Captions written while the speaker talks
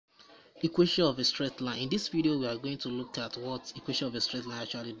Equation of a straight line. In this video we are going to look at what equation of a straight line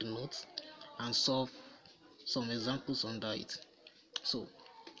actually denotes and solve some examples under it. So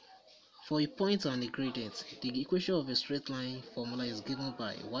for a point and a gradient, the equation of a straight line formula is given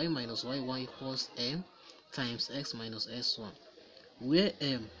by y minus y1 equals m times x minus s1, where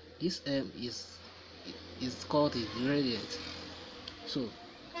this m is called a gradient. So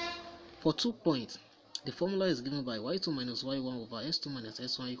for 2 points, the formula is given by y2 minus y1 over s2 minus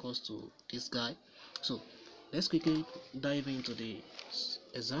s1 equals to this guy. So let's quickly dive into the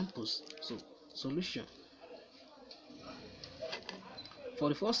examples. So solution. For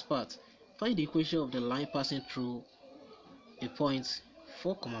the first part, find the equation of the line passing through a point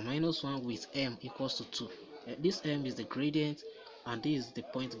 4, minus 1 with m equals to 2. This m is the gradient and this is the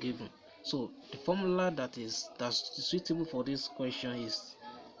point given. So the formula that's suitable for this question is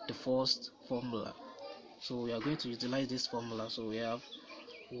the first formula. So we are going to utilize this formula. So we have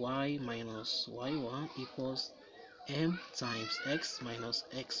y minus y1 equals m times x minus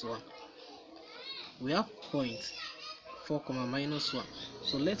x1. We have point 4, minus 1.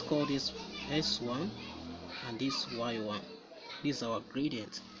 So let's call this s1 and this y1. This is our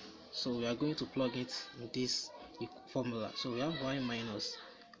gradient. So we are going to plug it in this formula. So we have y minus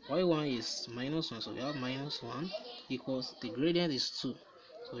y1 is minus 1. So we have minus 1 equals the gradient is 2.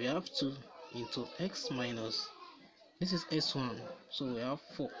 So we have 2 into x minus, this is s1, so we have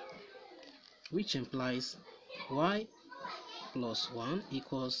 4, which implies y plus 1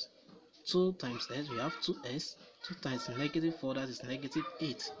 equals 2 times s. We have 2s, 2 times negative 4, that is negative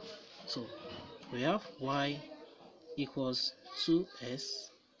 8. So we have y equals 2s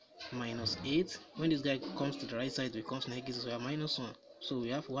minus 8. When this guy comes to the right side, it becomes negative, so we have minus 1. So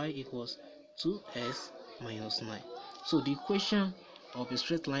we have y equals 2s minus 9. So the equation of a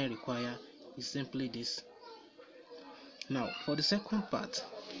straight line required is simply this. Now for the second part,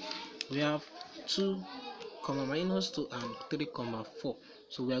 we have 2, minus 2 and 3, 4.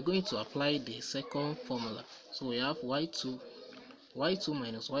 So we are going to apply the second formula. So we have y2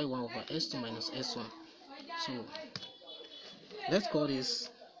 minus y1 over s2 minus s1. So let's call this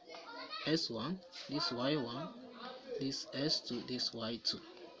s1, this y1, this s2, this y2.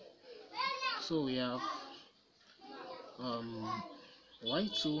 So we have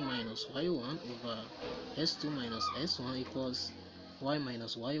y2 minus y1 over s2 minus s1 equals y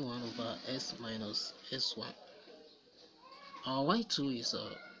minus y1 over s minus s1. Our y2 is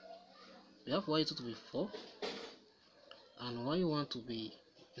we have y2 to be 4 and y1 to be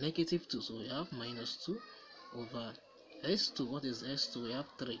negative 2, so we have minus 2 over s2. What is s2? We have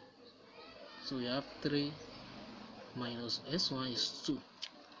 3, so we have 3 minus s1 is 2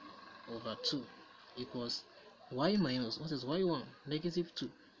 over 2 equals y minus, what is y1? Negative 2,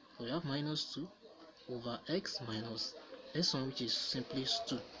 so we have minus 2 over x minus s1, which is simply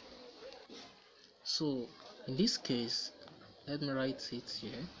 2. So in this case, let me write it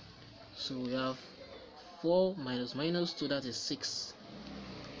here. So we have 4 minus minus 2, that is 6,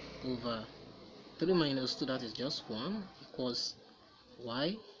 over 3 minus 2, that is just 1, equals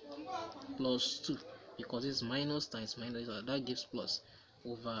y plus 2, because it's minus times minus, that gives plus,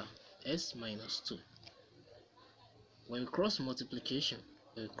 over s minus 2. When we cross multiplication,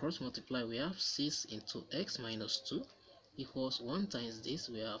 when we cross multiply, we have 6 into x minus 2 equals 1 times this,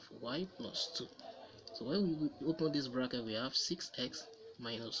 we have y plus 2. So when we open this bracket, we have 6x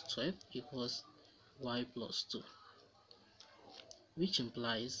minus 12 equals y plus 2, which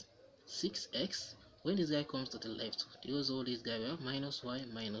implies 6x. When this guy comes to the left, use all this guy, we have minus y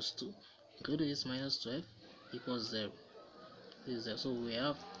minus 2, including this minus 12 equals 0. This is 0. So we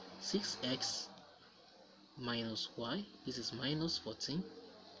have 6x minus y, this is minus 14,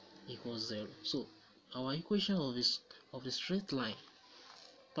 equals 0. So our equation of the straight line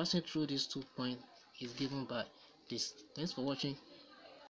passing through these 2 points is given by this. Thanks for watching.